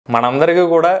మనందరికీ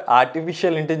కూడా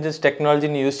artificial intelligence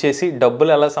టెక్నాలజీని యూజ్ చేసి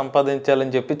డబ్బులు ఎలా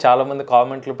సంపాదించాలని చెప్పి చాలామంది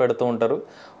కామెంట్లు పెడుతూ ఉంటారు.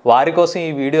 వారి కోసం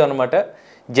ఈ వీడియో అనమాట.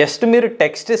 జస్ట్ మీరు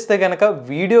టెక్స్ట్ ఇస్తే కనుక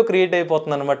వీడియో క్రియేట్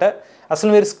అయిపోతుంది అనమాట. అసలు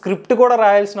మీరు స్క్రిప్ట్ కూడా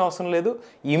రాయాల్సిన అవసరం లేదు,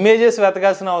 ఇమేజెస్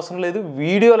వెతకాల్సిన అవసరం లేదు,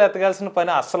 వీడియోలు వెతకాల్సిన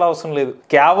పని అస్సలు అవసరం లేదు.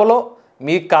 కేవలం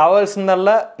మీకు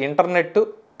కావాల్సిందల్లా ఇంటర్నెట్,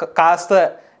 కాస్త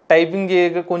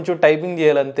కొంచెం టైపింగ్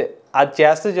చేయాలంతే. అది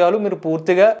చేస్తే చాలు, మీరు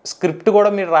పూర్తిగా స్క్రిప్ట్ కూడా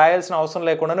మీరు రాయాల్సిన అవసరం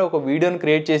లేకుండానే ఒక వీడియోని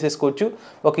క్రియేట్ చేసేసుకోవచ్చు.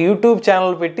 ఒక యూట్యూబ్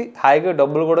ఛానల్ పెట్టి హాయిగా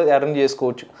డబ్బులు కూడా ఎర్న్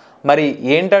చేసుకోవచ్చు. మరి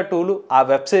ఏంటా టూలు, ఆ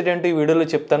వెబ్సైట్ ఏంటో ఈ వీడియోలో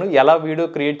చెప్తాను. ఎలా వీడియో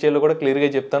క్రియేట్ చేయాలో కూడా క్లియర్గా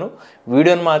చెప్తాను.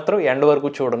 వీడియోని మాత్రం ఎండ్ వరకు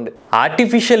చూడండి.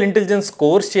 ఆర్టిఫిషియల్ ఇంటెలిజెన్స్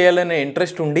కోర్స్ చేయాలనే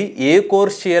ఇంట్రెస్ట్ ఉండి ఏ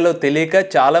కోర్స్ చేయాలో తెలియక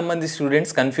చాలా మంది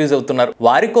స్టూడెంట్స్ కన్ఫ్యూజ్ అవుతున్నారు.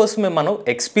 వారి కోసమే మనం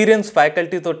ఎక్స్పీరియన్స్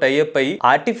ఫ్యాకల్టీతో టైఅప్ అయ్యి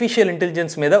ఆర్టిఫిషియల్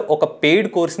ఇంటెలిజెన్స్ మీద ఒక పెయిడ్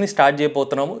కోర్స్ని స్టార్ట్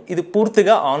చేయబోతున్నాము. ఇది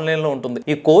పూర్తిగా ఆన్లైన్లో ఉంటుంది.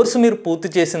 ఈ కోర్సు మీరు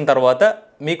పూర్తి చేసిన తర్వాత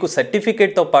మీకు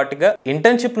సర్టిఫికేట్తో పాటుగా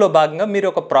ఇంటర్న్షిప్లో భాగంగా మీరు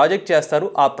ఒక ప్రాజెక్ట్ చేస్తారు.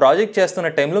 ఆ ప్రాజెక్ట్ చేస్తున్న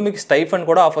టైంలో మీకు స్టైఫండ్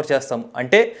కూడా ఆఫర్ చేస్తాము.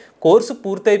 అంటే కోర్సు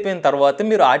పూర్తయిపోయిన తర్వాత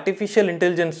మీరు ఆర్టిఫిషియల్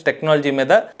ఇంటెలిజెన్స్ టెక్నాలజీ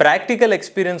మీద ప్రాక్టికల్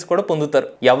ఎక్స్పీరియన్స్ కూడా పొందుతారు.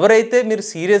 ఎవరైతే మీరు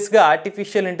సీరియస్గా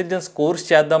ఆర్టిఫిషియల్ ఇంటెలిజెన్స్ కోర్స్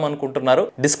చేద్దాం అనుకుంటున్నారో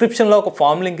డిస్క్రిప్షన్లో ఒక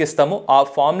ఫామ్ లింక్ ఇస్తాము. ఆ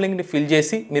ఫామ్ లింక్ ని ఫిల్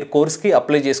చేసి మీరు కోర్స్కి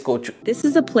అప్లై చేసుకోవచ్చు. This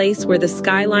is a place where the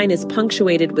skyline is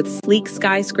punctuated with sleek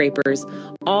skyscrapers,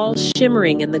 all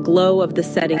shimmering in the glow of the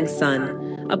setting sun.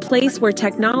 A place where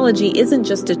technology isn't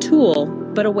just a tool,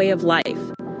 but a way of life.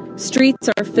 Streets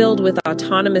are filled with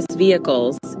autonomous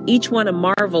vehicles, each one a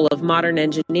marvel of modern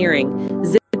engineering,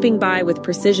 zipping by with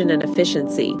precision and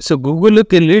efficiency. So Google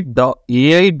look in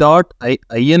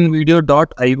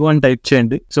ai.invideo.io అని type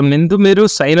చేయండి. So ముందు మీరు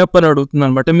sign up అని అడుగుతుంది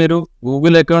అనమాట. మీరు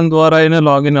Google account ద్వారా అయినా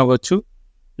లాగిన్ అవ్వచ్చు,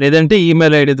 లేదంటే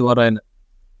ఈమెయిల్ ఐడి ద్వారా అయినా.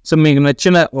 సో మీకు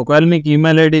నచ్చిన, ఒకవేళ మీకు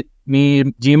మీ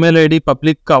జీమెయిల్ ఐడి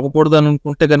పబ్లిక్ అవ్వకూడదు అని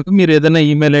అనుకుంటే కనుక మీరు ఏదైనా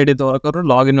ఈమెయిల్ ఐడి ద్వారా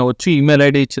లాగిన్ అవ్వచ్చు. ఈమెయిల్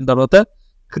ఐడి ఇచ్చిన తర్వాత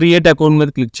క్రియేట్ అకౌంట్ మీద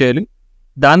క్లిక్ చేయాలి.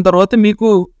 దాని తర్వాత మీకు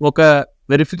ఒక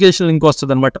వెరిఫికేషన్ లింక్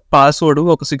వస్తుంది అనమాట. పాస్వర్డ్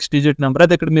ఒక 6 డిజిట్ నెంబర్,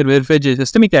 అది ఇక్కడ మీరు వెరిఫై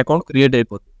చేసేస్తే మీకు అకౌంట్ క్రియేట్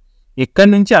అయిపోతుంది. ఇక్కడ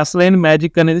నుంచి అసలైన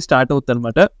మ్యాజిక్ అనేది స్టార్ట్ అవుతుంది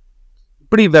అనమాట.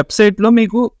 ఇప్పుడు ఈ వెబ్సైట్లో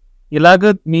మీకు ఇలాగ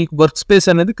మీకు వర్క్ స్పేస్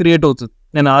అనేది క్రియేట్ అవుతుంది.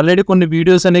 నేను ఆల్రెడీ కొన్ని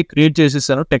వీడియోస్ అనేవి క్రియేట్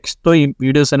చేసేసాను. టెక్స్ట్తో ఈ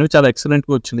వీడియోస్ అనేవి చాలా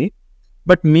ఎక్సలెంట్గా వచ్చినాయి.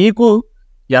 బట్ మీకు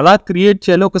ఎలా క్రియేట్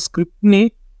చేయాలో, ఒక స్క్రిప్ట్ని,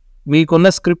 మీకున్న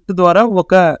స్క్రిప్ట్ ద్వారా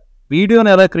ఒక వీడియోని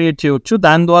ఎలా క్రియేట్ చేయవచ్చు,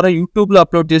 దాని ద్వారా యూట్యూబ్లో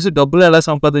అప్లోడ్ చేసి డబ్బులు ఎలా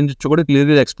సంపాదించవచ్చు కూడా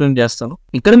క్లియర్గా ఎక్స్ప్లెయిన్ చేస్తాను.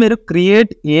 ఇక్కడ మీరు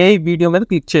క్రియేట్ ఏఐ వీడియో మీద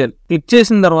క్లిక్ చేయాలి. క్లిక్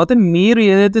చేసిన తర్వాత మీరు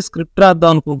ఏదైతే స్క్రిప్ట్ రాద్దాం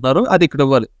అనుకుంటున్నారో అది ఇక్కడ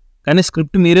ఇవ్వాలి. కానీ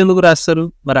స్క్రిప్ట్ మీరెందుకు రాస్తారు?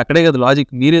 మరి అక్కడే కదా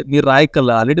లాజిక్. మీరు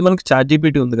రాయకల్లా, ఆల్రెడీ మనకి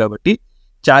ChatGPT ఉంది కాబట్టి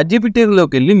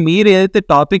ChatGPTలోకి వెళ్ళి మీరు ఏదైతే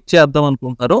టాపిక్ చేద్దాం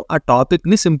అనుకుంటున్నారో ఆ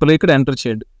టాపిక్ని సింపుల్గా ఇక్కడ ఎంటర్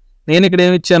చేయండి. నేను ఇక్కడ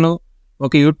ఏమి ఇచ్చాను,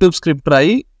 ఒక యూట్యూబ్ స్క్రిప్ట్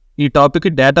రాయి, ఈ టాపిక్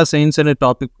డేటా సైన్స్ అనే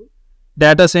టాపిక్,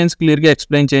 డేటా సైన్స్ క్లియర్గా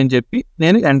ఎక్స్ప్లెయిన్ చేయని చెప్పి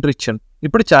నేను ఎంటర్ ఇచ్చాను.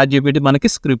 ఇప్పుడు ChatGPT మనకి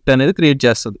స్క్రిప్ట్ అనేది క్రియేట్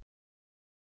చేస్తుంది.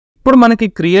 ఇప్పుడు మనకి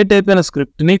క్రియేట్ అయిపోయిన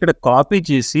స్క్రిప్ట్ని ఇక్కడ కాపీ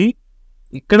చేసి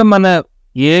ఇక్కడ మన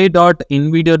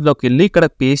ai.invideo.లోకి వెళ్ళి ఇక్కడ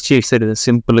పేస్ట్ చేసేది.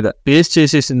 సింపుల్గా పేస్ట్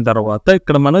చేసేసిన తర్వాత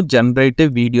ఇక్కడ మనం జనరేటివ్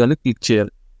వీడియోని క్లిక్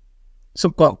చేయాలి. సో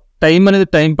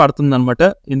టైం పడుతుంది అనమాట,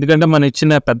 ఎందుకంటే మనం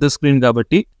ఇచ్చిన పెద్ద స్క్రీన్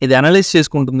కాబట్టి. ఇది అనలైజ్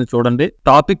చేసుకుంటుంది. చూడండి,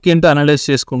 టాపిక్ ఏంటో అనలైజ్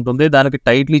చేసుకుంటుంది, దానికి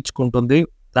టైటిల్ ఇచ్చుకుంటుంది,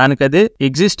 దానికి అదే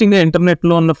ఎగ్జిస్టింగ్ ఇంటర్నెట్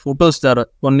లో ఉన్న ఫొటోస్ ద్వారా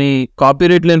కొన్ని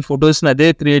కాపీరైట్ లేని ఫొటోస్ ని అదే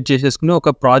క్రియేట్ చేసేసుకుని ఒక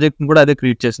ప్రాజెక్ట్ ని కూడా అదే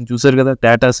క్రియేట్ చేసింది. చూసారు కదా,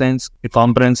 డేటా సైన్స్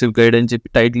కాంప్రహెన్సివ్ గైడ్ అని చెప్పి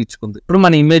టైటిల్ ఇచ్చుకుంది. ఇప్పుడు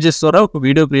మన ఇమేజెస్ ద్వారా ఒక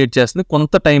వీడియో క్రియేట్ చేస్తుంది.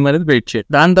 కొంత టైం అనేది వెయిట్ చేయండి.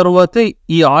 దాని తర్వాత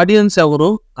ఈ ఆడియన్స్ ఎవరు,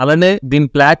 అలానే దీని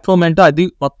ప్లాట్ఫామ్ ఏంటో అది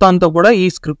మొత్తం అంతా కూడా ఈ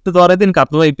స్క్రిప్ట్ ద్వారా దీనికి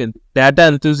అర్థమైపోయింది. డేటా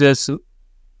ఎంతూజియాస్ట్,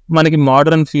 మనకి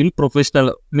మోడర్న్ ఫీల్డ్,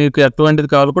 ప్రొఫెషనల్, మీకు ఎటువంటిది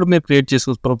కావాలో కూడా మీరు క్రియేట్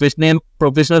చేసుకోవచ్చు. నేను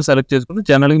ప్రొఫెషనల్ సెలెక్ట్ చేసుకుంటే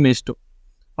జనరల్గా మీ ఇష్టం.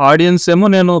 ఆడియన్స్ ఏమో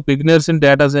నేను beginners in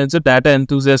data science, data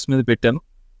enthusiast మీద పెట్టాను.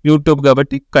 యూట్యూబ్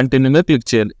కాబట్టి కంటిన్యూ మీద క్లిక్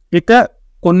చేయాలి. ఇక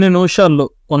కొన్ని నిమిషాల్లో,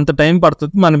 కొంత టైం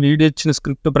పడుతుంది, మన వీడియో ఇచ్చిన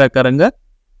స్క్రిప్ట్ ప్రకారంగా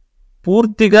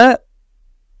పూర్తిగా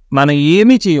మనం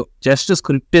ఏమీ చేయం. జస్ట్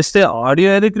స్క్రిప్ట్ ఇస్తే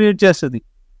ఆడియో అదే క్రియేట్ చేస్తుంది,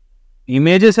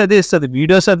 ఇమేజెస్ అదే ఇస్తుంది,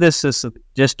 వీడియోస్ అదే ఇస్తుంది.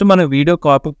 జస్ట్ మన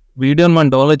వీడియోని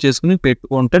మనం డౌన్లోడ్ చేసుకుని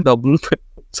పెట్టుకుంటే డబ్బులు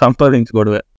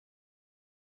సంపాదించకూడదు.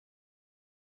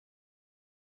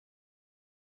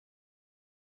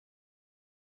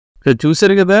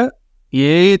 చూసారు కదా,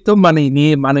 ఏఐతో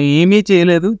మనం ఏమీ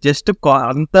చేయలేదు. జస్ట్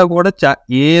అంతా కూడా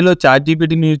ఏఐలో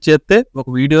ChatGPTని యూజ్ చేస్తే ఒక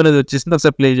వీడియో అనేది వచ్చేసింది.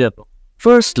 ఒకసారి ప్లే చేద్దాం.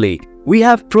 Firstly, we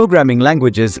have programming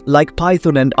languages like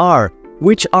Python and R,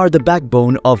 which are the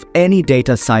backbone of any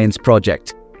data science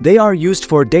project. They are used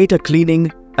for data cleaning,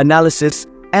 analysis,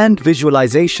 and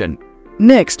visualization.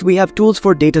 Next, we have tools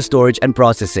for data storage and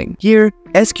processing. Here,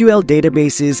 SQL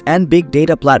databases and big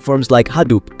data platforms like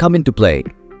Hadoop come into play.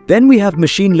 Then we have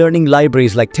machine learning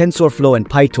libraries like TensorFlow and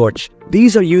PyTorch.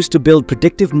 These are used to build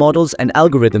predictive models and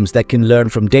algorithms that can learn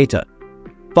from data.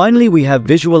 Finally, we have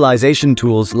visualization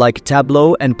tools like Tableau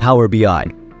and Power BI.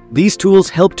 These tools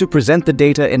help to present the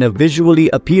data in a visually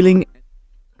appealing.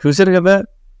 చూసారు కదా,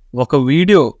 ఒక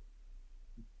video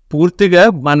పూర్తిగా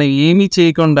మనం ఏమీ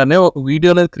చేయకుండానే ఒక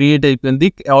వీడియోలో create అయిపోయింది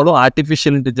కేవలం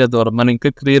ఆర్టిఫిషియల్ ఇంటెలిజెన్స్ ద్వారా. మనం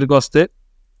ఇంకా క్లియర్గా వస్తే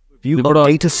view of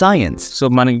data science. So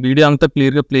మనకి వీడియో అంతా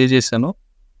క్లియర్గా ప్లే చేశాను.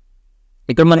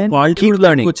 ఇక్కడ మన క్వాలిటీ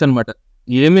లెర్నింగ్ వచ్చు అనమాట.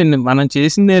 ఏమి మనం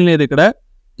చేసింది ఏం లేదు, ఇక్కడ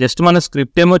జస్ట్ మన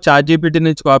స్క్రిప్ట్ ఏమో ChatGPT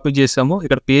నుంచి కాపీ చేసాము,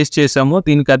 ఇక్కడ పేస్ట్ చేసాము,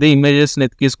 దీనికి అదే ఇమేజెస్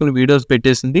ఎత్తుకేసుకుని వీడియోస్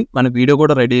పెట్టేసింది, మన వీడియో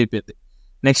కూడా రెడీ అయిపోయింది.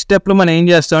 నెక్స్ట్ స్టెప్లో మనం ఏం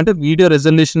చేస్తామంటే వీడియో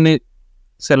రెజల్యూషన్ని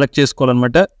సెలెక్ట్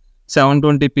చేసుకోవాలన్నమాట.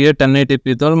 720p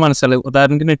 1080pతో మనం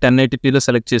ఉదాహరణకి నేను 1080pలో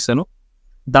సెలెక్ట్ చేశాను.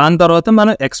 దాని తర్వాత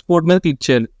మనం ఎక్స్పోర్ట్ మీద క్లిక్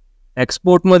చేయాలి.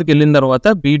 ఎక్స్పోర్ట్ మీదకి వెళ్ళిన తర్వాత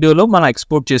వీడియోలో మనం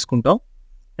ఎక్స్పోర్ట్ చేసుకుంటాం.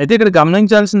 అయితే ఇక్కడ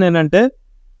గమనించాల్సింది ఏంటంటే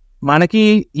మనకి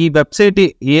ఈ వెబ్సైట్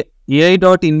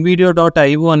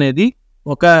ai.invideo.io అనేది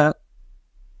ఒక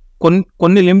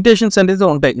కొన్ని లిమిటేషన్స్ అనేది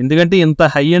ఉంటాయి. ఎందుకంటే ఇంత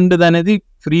హై ఎండ్ అనేది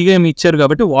ఫ్రీగా ఏమి ఇచ్చారు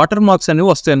కాబట్టి వాటర్ మార్క్స్ అనేవి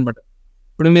వస్తాయి అనమాట.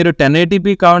 ఇప్పుడు మీరు 1080p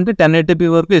కావాలంటే 1080p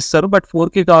వరకు ఇస్తారు, బట్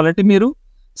 4K కావాలంటే మీరు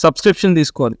సబ్స్క్రిప్షన్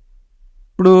తీసుకోవాలి.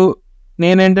 ఇప్పుడు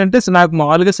నేనేంటంటే నాకు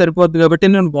మామూలుగా సరిపోద్ది కాబట్టి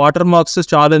నేను వాటర్ మార్క్స్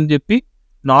చాలు అని చెప్పి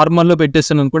నార్మల్లో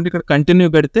పెట్టేస్తాను అనుకోండి. ఇక్కడ కంటిన్యూ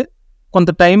పెడితే కొంత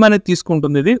టైం అనేది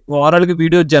తీసుకుంటుంది ఇది ఓవరాల్గా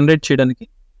వీడియో జనరేట్ చేయడానికి.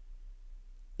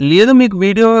 లేదు మీకు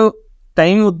వీడియో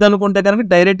టైం వద్దనుకుంటే కనుక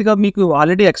డైరెక్ట్గా మీకు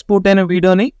ఆల్రెడీ ఎక్స్పోర్ట్ అయిన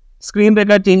వీడియోని స్క్రీన్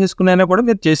రికార్డ్ చేసేసుకునైనా కూడా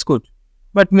మీరు చేసుకోవచ్చు.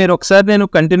 బట్ మీరు ఒకసారి నేను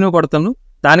కంటిన్యూ కొడతాను,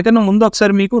 దానికన్నా ముందు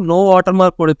ఒకసారి మీకు నో వాటర్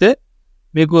మార్క్ కొడితే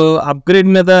మీకు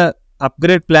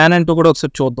అప్గ్రేడ్ ప్లాన్ అంటూ కూడా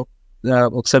ఒకసారి చూద్దాం.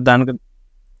 ఒకసారి దానికి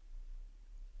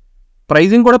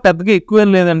ప్రైజింగ్ కూడా పెద్దగా ఎక్కువ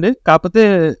లేదండి, కాకపోతే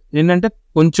ఏంటంటే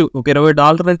కొంచెం ఒక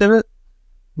 $20 అంటే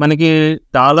మనకి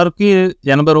డాలర్కి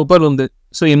 ₹80 ఉంది.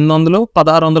 సో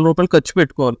 800-1600 ఖర్చు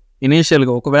పెట్టుకోవాలి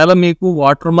ఇనీషియల్గా, ఒకవేళ మీకు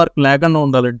వాటర్ మార్క్ లేకుండా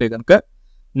ఉండాలంటే కనుక.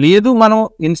 లేదు మనం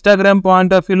ఇన్స్టాగ్రామ్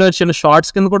పాయింట్ ఆఫ్ వ్యూలో చిన్న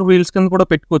షార్ట్స్ కింద కూడా రీల్స్ కింద కూడా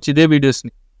పెట్టుకోవచ్చు ఇదే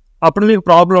వీడియోస్ని, అప్పుడు మీకు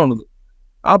ప్రాబ్లం ఉండదు.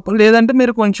 అప్పుడు లేదంటే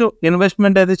మీరు కొంచెం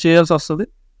ఇన్వెస్ట్మెంట్ అయితే చేయాల్సి వస్తుంది.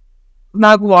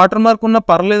 నాకు వాటర్ మార్క్ ఉన్న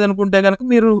పర్లేదు అనుకుంటే కనుక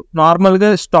మీరు నార్మల్గా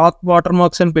స్టాక్ వాటర్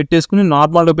మార్క్స్ అని పెట్టేసుకుని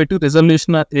నార్మల్గా పెట్టి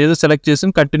రిజల్యూషన్ ఏదో సెలెక్ట్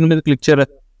చేసి కంటిన్యూ మీద క్లిక్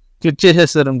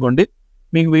చేసేస్తారు అనుకోండి,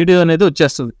 మీకు వీడియో అనేది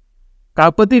వచ్చేస్తుంది.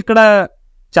 కాకపోతే ఇక్కడ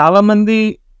చాలామంది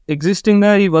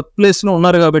ఎగ్జిస్టింగ్గా ఈ వర్క్ ప్లేస్లో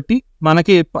ఉన్నారు కాబట్టి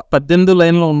మనకి 18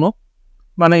 లైన్లో ఉన్నాం.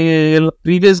 మన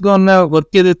ప్రీవియస్గా ఉన్న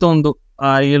వర్క్ ఏదైతే ఉందో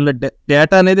వీళ్ళ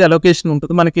డేటా అనేది అలొకేషన్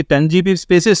ఉంటుంది. మనకి 10 GB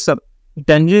స్పేస్ ఇస్తారు.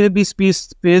 10 GB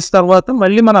స్పేస్ తర్వాత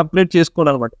మళ్ళీ మనం అప్గ్రేడ్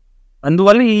చేసుకోవాలన్నమాట.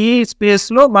 అందువల్ల ఈ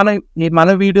స్పేస్లో మన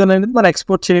వీడియో అనేది మనం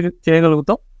ఎక్స్పోర్ట్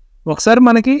చేయగలుగుతాం. ఒకసారి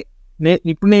మనకి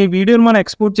ఇప్పుడు ఈ వీడియోని మనం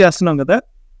ఎక్స్పోర్ట్ చేస్తున్నాం కదా,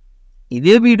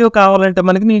 ఇదే వీడియో కావాలంటే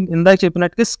మనకి నేను ఇందాక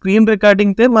చెప్పినట్టుగా స్క్రీన్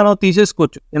రికార్డింగ్తే మనం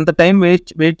తీసేసుకోవచ్చు. ఎంత టైం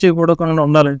వెయిట్ చేయకూడకుండా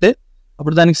ఉండాలంటే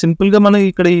అప్పుడు దానికి సింపుల్గా మనం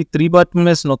ఇక్కడ ఈ 3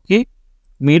 బటన్స్ నొక్కి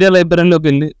మీడియా లైబ్రరీలోకి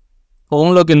వెళ్ళి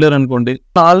హోమ్లోకి వెళ్ళారు అనుకోండి,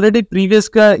 ఆల్రెడీ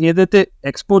ప్రీవియస్గా ఏదైతే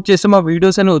ఎక్స్పోర్ట్ చేసామో ఆ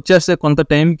వీడియోస్ అనేవి వచ్చేస్తాయి కొంత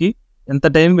టైంకి, ఎంత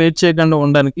టైం వెయిట్ చేయకుండా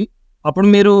ఉండడానికి. అప్పుడు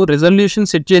మీరు రెజల్యూషన్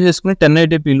సెట్ చేసేసుకుని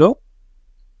 1080pలో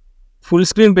ఫుల్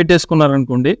స్క్రీన్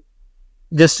పెట్టేసుకున్నారనుకోండి,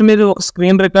 జస్ట్ మీరు ఒక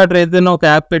స్క్రీన్ రికార్డర్ ఏదైనా ఒక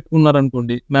యాప్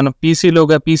పెట్టుకున్నారనుకోండి, మన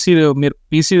మీరు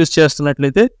పీసీ యూజ్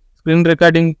చేస్తున్నట్లయితే స్క్రీన్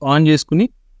రికార్డింగ్ ఆన్ చేసుకుని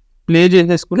ప్లే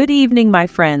చేసేసుకుని Good evening, my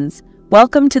friends.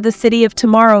 Welcome to the city of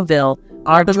Tomorrowville.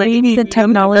 Our dreams and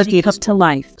technology come to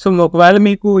life. So ఒకవేళ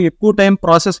మీకు ఎక్కువ టైం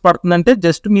ప్రాసెస్ పడుతుందంటే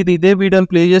జస్ట్ మీరు ఇదే వీడియోని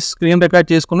ప్లే చేసి స్క్రీన్ రికార్డ్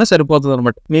చేసుకున్నా సరిపోతుంది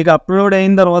అనమాట. మీకు అప్లోడ్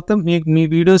అయిన తర్వాత మీ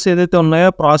వీడియోస్ ఏదైతే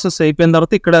ఉన్నాయో ప్రాసెస్ అయిపోయిన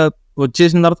తర్వాత ఇక్కడ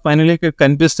వచ్చేసిన తర్వాత ఫైనల్లీ ఇక్కడ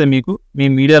కనిపిస్తాయి మీకు మీ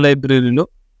మీడియా లైబ్రరీలో.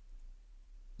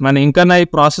 ఇంకా నా ఈ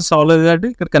ప్రాసెస్ అవ్వలేదు కాబట్టి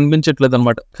ఇక్కడ కనిపించట్లేదు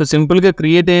అనమాట. సో సింపుల్గా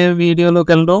క్రియేట్ అయ్యే వీడియోలోకి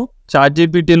వెళ్ళడం,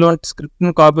 ChatGPTలో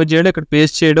స్క్రిప్ట్ని కాపీ చేయడం, ఇక్కడ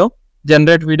పేస్ట్ చేయడం,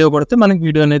 జనరేట్ వీడియో కొడితే మనకి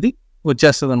వీడియో అనేది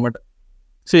వచ్చేస్తుంది అనమాట.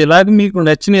 సో ఇలాగ మీకు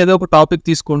నచ్చిన ఏదో ఒక టాపిక్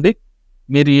తీసుకోండి.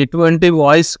 మీరు ఎటువంటి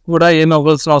వాయిస్ కూడా ఏమి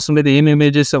అవ్వాల్సిన అవసరం లేదు, ఏమి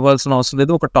ఇమేజెస్ ఇవ్వాల్సిన అవసరం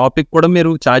లేదు. ఒక టాపిక్ కూడా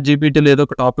మీరు ChatGPTలో ఏదో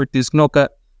ఒక టాపిక్ తీసుకుని ఒక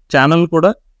ఛానల్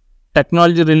కూడా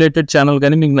టెక్నాలజీ రిలేటెడ్ ఛానల్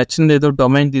కానీ మీకు నచ్చింది ఏదో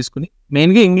డొమైన్ తీసుకుని,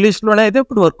 మెయిన్గా ఇంగ్లీష్లోనే అయితే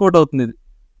ఇప్పుడు వర్కౌట్ అవుతుంది ఇది.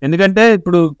 ఎందుకంటే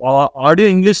ఇప్పుడు ఆడియో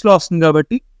ఇంగ్లీష్లో వస్తుంది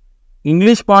కాబట్టి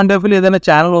ఇంగ్లీష్ పాయింట్ ఆఫ్ వ్యూ ఏదైనా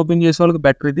ఛానల్ ఓపెన్ చేసే వాళ్ళకి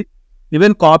బెటర్ ఇది.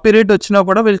 ఈవెన్ కాపీరైట్ వచ్చినా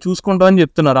కూడా వీళ్ళు చూసుకుంటామని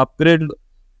చెప్తున్నారు. అప్గ్రేడ్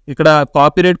ఇక్కడ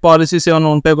కాపీరైట్ పాలసీస్ ఏమైనా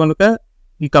ఉంటాయి కనుక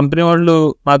ఈ కంపెనీ వాళ్ళు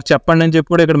మాకు చెప్పండి అని చెప్పి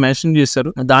కూడా ఇక్కడ మెన్షన్ చేశారు.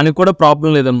 దానికి కూడా ప్రాబ్లం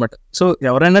లేదనమాట. సో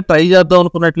ఎవరైనా ట్రై చేద్దాం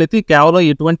అనుకున్నట్లయితే కేవలం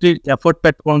ఎటువంటి ఎఫర్ట్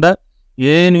పెట్టకుండా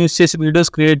యూస్ చేసి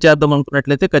వీడియోస్ క్రియేట్ చేద్దాం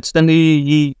అనుకున్నట్లయితే ఖచ్చితంగా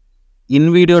ఈ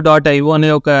invideo.io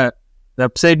అనే ఒక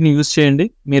వెబ్సైట్ని యూజ్ చేయండి,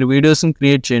 మీరు వీడియోస్ని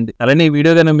క్రియేట్ చేయండి. అలానే ఈ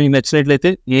వీడియో కనుక మీకు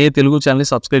నచ్చినట్లయితే AI తెలుగు ఛానల్ని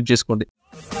సబ్స్క్రైబ్ చేసుకోండి.